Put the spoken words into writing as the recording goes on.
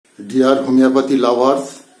Dear homeopathy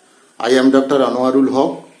lovers, I am Dr. Anwarul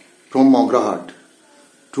Hoque from Hoque.Magrahat.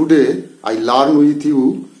 Today I learn with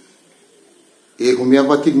you a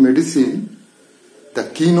homeopathic medicine, the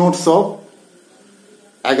keynotes of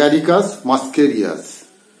Agaricus muscarius.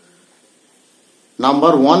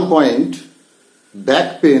 Number 1 point,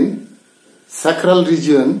 back pain, sacral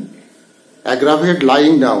region, aggravate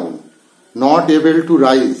lying down, not able to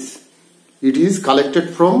rise. It is collected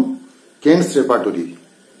from Kent's repertory.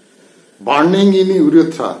 Burning in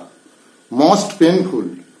urethra, most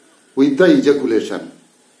painful with the ejaculation.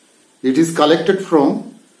 It is collected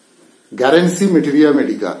from Guernsey Materia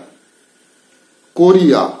Medica.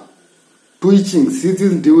 Chorea, twitching,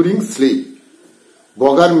 seizes during sleep.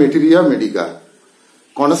 Bogar Materia Medica.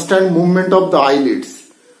 Constant movement of the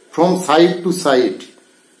eyelids from side to side.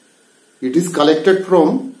 It is collected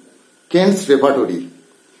from Kent's repertory.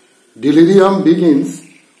 Delirium begins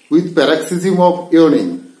with paroxysm of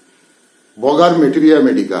yawning. Bogar Materia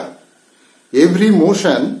Medica. Every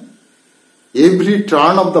motion, every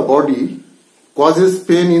turn of the body causes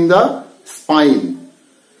pain in the spine.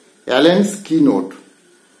 Allen's keynote.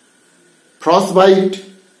 Frostbite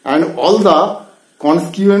and all the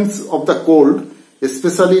consequences of the cold,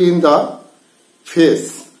 especially in the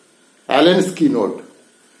face. Allen's keynote.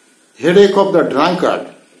 Headache of the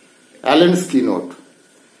drunkard. Allen's keynote.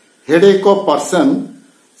 Headache of person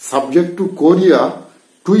subject to chorea,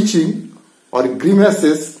 twitching or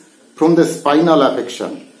grimaces from the spinal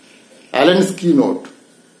affection. Allen's keynote.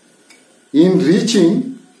 In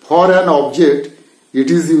reaching for an object,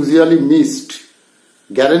 it is usually missed.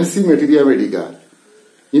 Guernsey Materia Medica.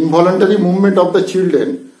 Involuntary movement of the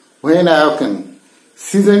children when awakened,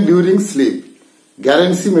 season during sleep.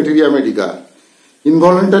 Guernsey Materia Medica.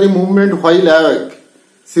 Involuntary movement while awake,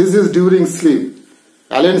 ceases during sleep.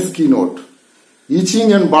 Allen's keynote.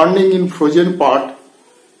 Itching and burning in frozen part,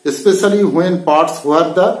 especially when parts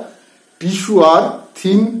where the tissue are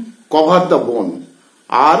thin cover the bone,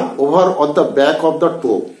 are over on the back of the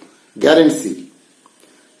toe. Guernsey.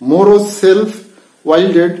 Morose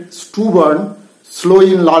self-wielded, stubborn, slow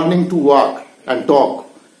in learning to walk and talk.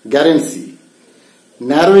 Guernsey.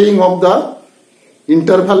 Narrowing of the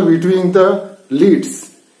interval between the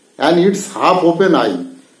lids and its half-open eye.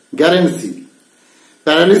 Guernsey.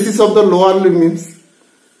 Paralysis of the lower limbs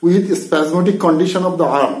with spasmodic condition of the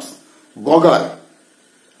arms. Bogar.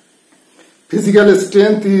 Physical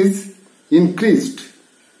strength is increased.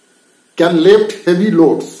 Can lift heavy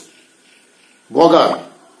loads. Bogar.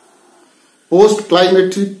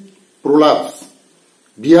 Post-climatic prolapse.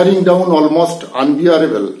 Bearing down almost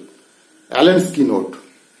unbearable. Allen's keynote.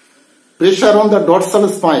 Pressure on the dorsal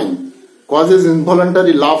spine causes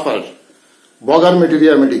involuntary laughter. Bogar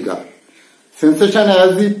Materia Medica. Sensation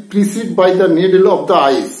as if preceded by the needle of the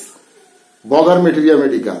eyes. Bogar Materia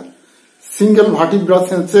Medica. Single vertebra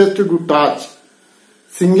sensitive to touch.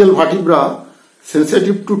 Single vertebra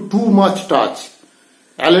sensitive to too much touch.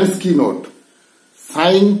 Allen's keynote.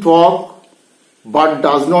 Sign talk but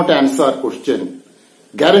does not answer question.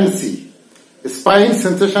 Guernsey. Spine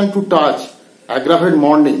sensation to touch. Aggravate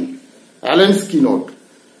morning. Allen's keynote.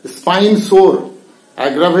 Spine sore.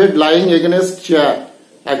 Aggravate lying against chair.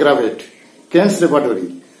 Aggravate. Kent's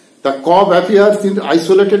repertory. The cough appears in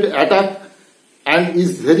isolated attack and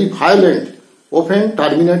is very violent, often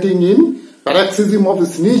terminating in paroxysm of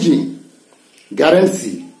sneezing.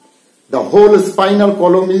 Guernsey. The whole spinal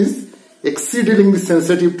column is exceedingly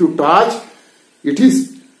sensitive to touch. It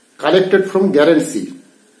is collected from Guernsey.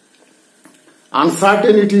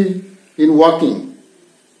 Uncertainty in walking.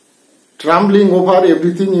 Trembling over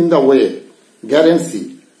everything in the way.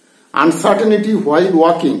 Guernsey. Uncertainty while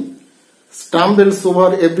walking. Stumbles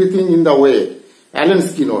over everything in the way.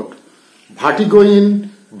 Allen's keynote. Vertigo in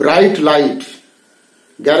bright light.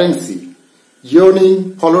 Guernsey.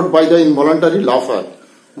 Yawning followed by the involuntary laughter.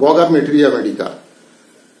 Bogar Materia Medica.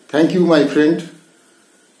 Thank you, my friend,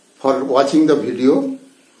 for watching the video.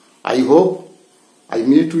 I hope I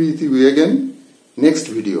meet with you again next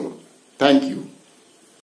video. Thank you.